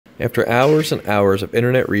After hours and hours of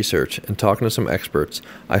internet research and talking to some experts,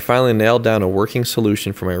 I finally nailed down a working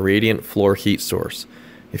solution for my Radiant floor heat source.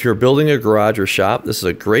 If you're building a garage or shop, this is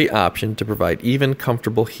a great option to provide even,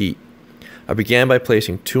 comfortable heat. I began by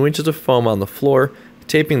placing 2 inches of foam on the floor,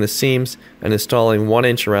 taping the seams, and installing 1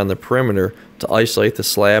 inch around the perimeter to isolate the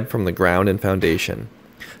slab from the ground and foundation.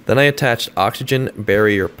 Then I attached oxygen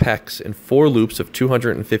barrier PEX in 4 loops of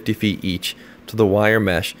 250 feet each to the wire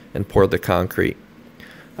mesh and poured the concrete.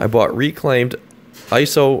 I bought reclaimed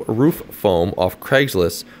ISO roof foam off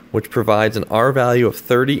Craigslist, which provides an R value of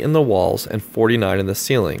 30 in the walls and 49 in the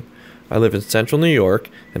ceiling. I live in central New York,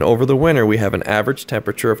 and over the winter we have an average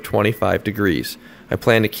temperature of 25 degrees. I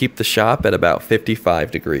plan to keep the shop at about 55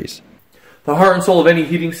 degrees. The heart and soul of any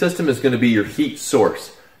heating system is going to be your heat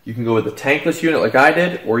source. You can go with a tankless unit like I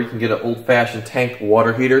did, or you can get an old-fashioned tank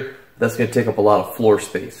water heater. That's going to take up a lot of floor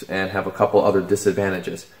space and have a couple other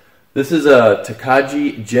disadvantages. This is a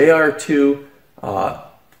Takagi JR2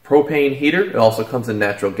 propane heater. It also comes in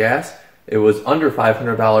natural gas. It was under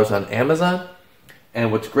 $500 on Amazon.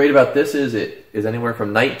 And what's great about this is it is anywhere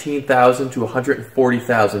from 19,000 to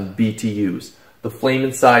 140,000 BTUs. The flame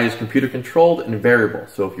inside is computer controlled and variable.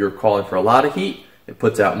 So if you're calling for a lot of heat, it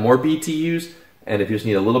puts out more BTUs. And if you just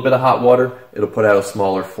need a little bit of hot water, it'll put out a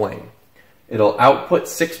smaller flame. It'll output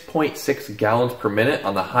 6.6 gallons per minute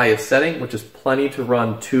on the highest setting, which is plenty to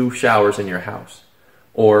run 2 showers in your house,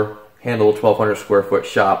 or handle a 1,200 square foot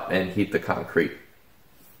shop and heat the concrete.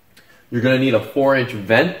 You're going to need a 4-inch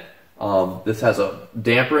vent. This has a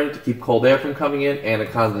damper in it to keep cold air from coming in, and a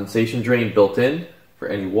condensation drain built in for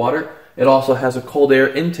any water. It also has a cold air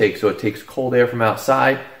intake, so it takes cold air from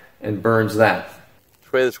outside and burns that.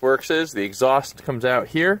 The way this works is the exhaust comes out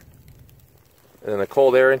here, and then the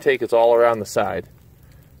cold air intake is all around the side.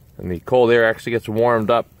 And the cold air actually gets warmed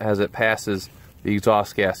up as it passes the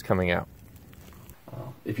exhaust gas coming out.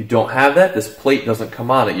 If you don't have that, this plate doesn't come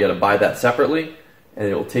on it. You got to buy that separately, and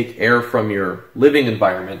it will take air from your living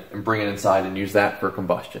environment and bring it inside and use that for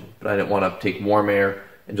combustion. But I didn't want to take warm air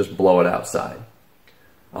and just blow it outside.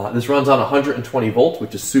 This runs on 120 volts,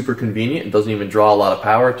 which is super convenient. It doesn't even draw a lot of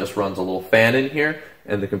power. It just runs a little fan in here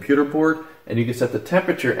and the computer board, and you can set the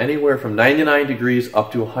temperature anywhere from 99 degrees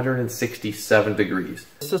up to 167 degrees.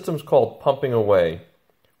 The system's called pumping away,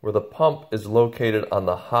 where the pump is located on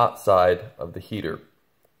the hot side of the heater.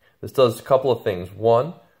 This does a couple of things.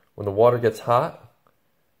 One, when the water gets hot,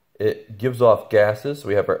 it gives off gases. So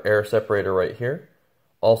we have our air separator right here.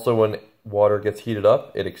 Also, when water gets heated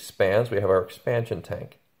up, it expands. We have our expansion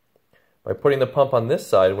tank. By putting the pump on this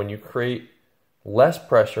side, when you create less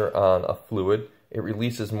pressure on a fluid, it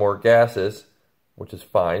releases more gases, which is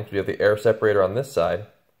fine. So we have the air separator on this side.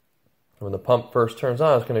 When the pump first turns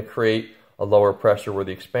on, it's going to create a lower pressure where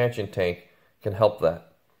the expansion tank can help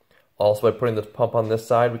that. Also, by putting the pump on this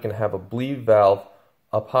side, we can have a bleed valve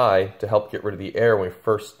up high to help get rid of the air when we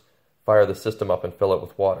first fire the system up and fill it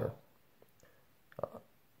with water.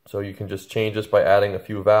 So you can just change this by adding a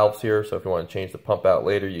few valves here. So if you want to change the pump out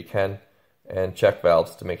later, you can. And check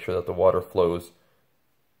valves to make sure that the water flows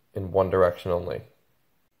in one direction only.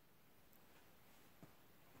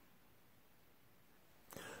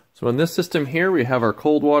 So in this system here, we have our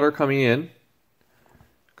cold water coming in.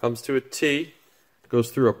 Comes to a T.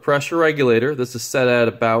 Goes through a pressure regulator. This is set at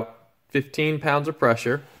about 15 pounds of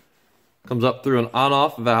pressure. Comes up through an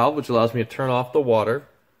on-off valve, which allows me to turn off the water.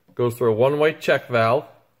 Goes through a one-way check valve.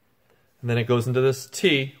 And then it goes into this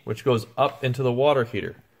T, which goes up into the water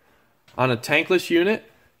heater. On a tankless unit,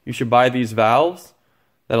 you should buy these valves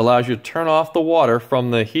that allows you to turn off the water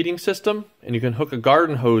from the heating system, and you can hook a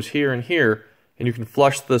garden hose here and here, and you can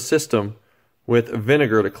flush the system with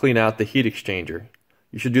vinegar to clean out the heat exchanger.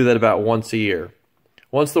 You should do that about once a year.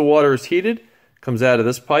 Once the water is heated, it comes out of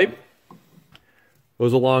this pipe,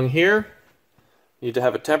 goes along here. You need to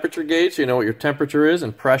have a temperature gauge so you know what your temperature is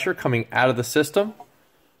and pressure coming out of the system.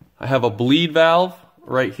 I have a bleed valve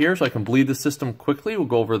right here so I can bleed the system quickly. We'll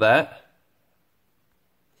go over that.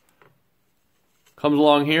 Comes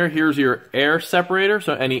along here. Here's your air separator,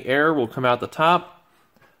 so any air will come out the top.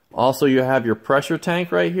 Also, you have your pressure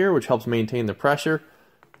tank right here, which helps maintain the pressure.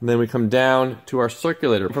 And then we come down to our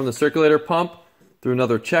circulator. From the circulator pump, through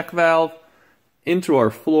another check valve, into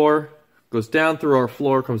our floor, goes down through our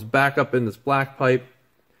floor, comes back up in this black pipe,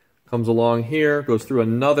 comes along here, goes through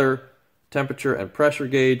another temperature and pressure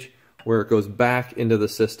gauge, where it goes back into the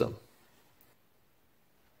system.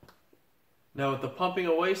 Now with the pumping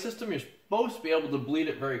away system, you're supposed to be able to bleed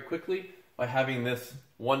it very quickly by having this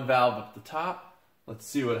one valve at the top. Let's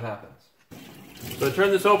see what happens. So I turn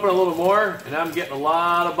this open a little more, and I'm getting a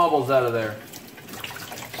lot of bubbles out of there.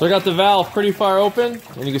 So I got the valve pretty far open,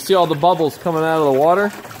 and you can see all the bubbles coming out of the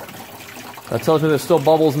water. That tells me there's still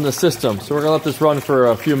bubbles in the system, so we're going to let this run for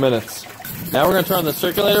a few minutes. Now we're going to turn on the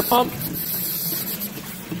circulator pump.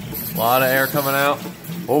 A lot of air coming out.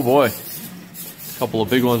 Oh boy. A couple of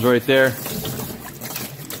big ones right there.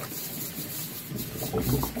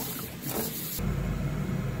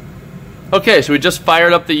 Okay, so we just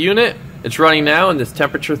fired up the unit. It's running now, and this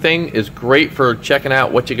temperature thing is great for checking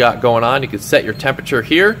out what you got going on. You can set your temperature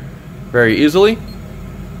here very easily.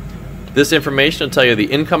 This information will tell you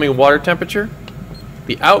the incoming water temperature,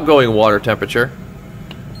 the outgoing water temperature,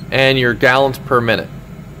 and your gallons per minute.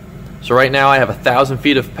 So right now I have 1,000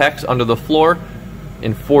 feet of PEX under the floor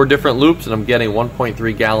in 4 different loops, and I'm getting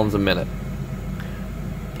 1.3 gallons a minute.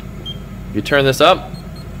 If you turn this up,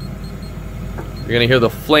 you're going to hear the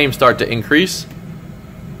flame start to increase.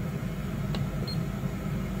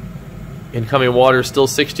 Incoming water is still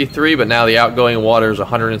 63, but now the outgoing water is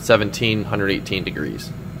 117, 118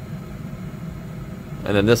 degrees.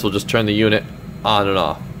 And then this will just turn the unit on and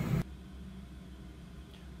off.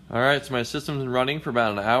 Alright, so my system's been running for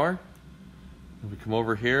about an hour. If we come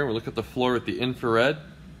over here, we look at the floor with the infrared.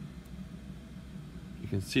 You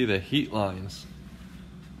can see the heat lines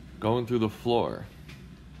going through the floor.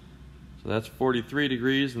 So that's 43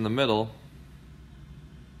 degrees in the middle.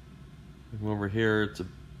 Come over here, it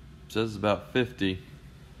says it's about 50.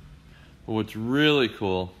 But what's really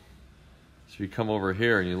cool is if you come over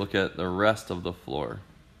here and you look at the rest of the floor,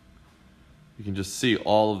 you can just see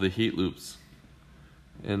all of the heat loops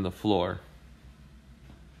in the floor.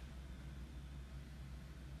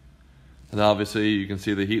 And obviously you can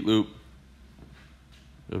see the heat loop,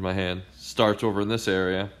 there's my hand, starts over in this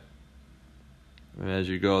area. And as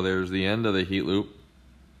you go, there's the end of the heat loop,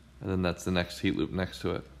 and then that's the next heat loop next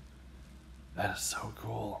to it. That is so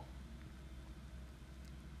cool.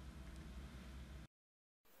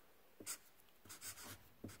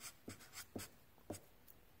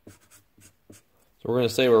 So we're going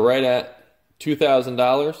to say we're right at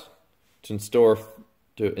 $2,000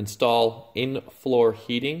 to install in-floor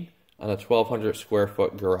heating on a 1,200 square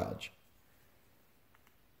foot garage.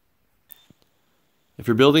 If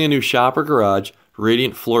you're building a new shop or garage,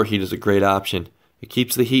 radiant floor heat is a great option. It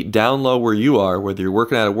keeps the heat down low where you are, whether you're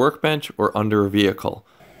working at a workbench or under a vehicle.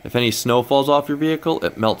 If any snow falls off your vehicle,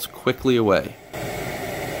 it melts quickly away.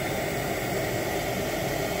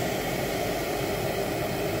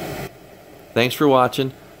 Thanks for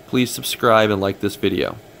watching. Please subscribe and like this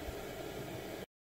video.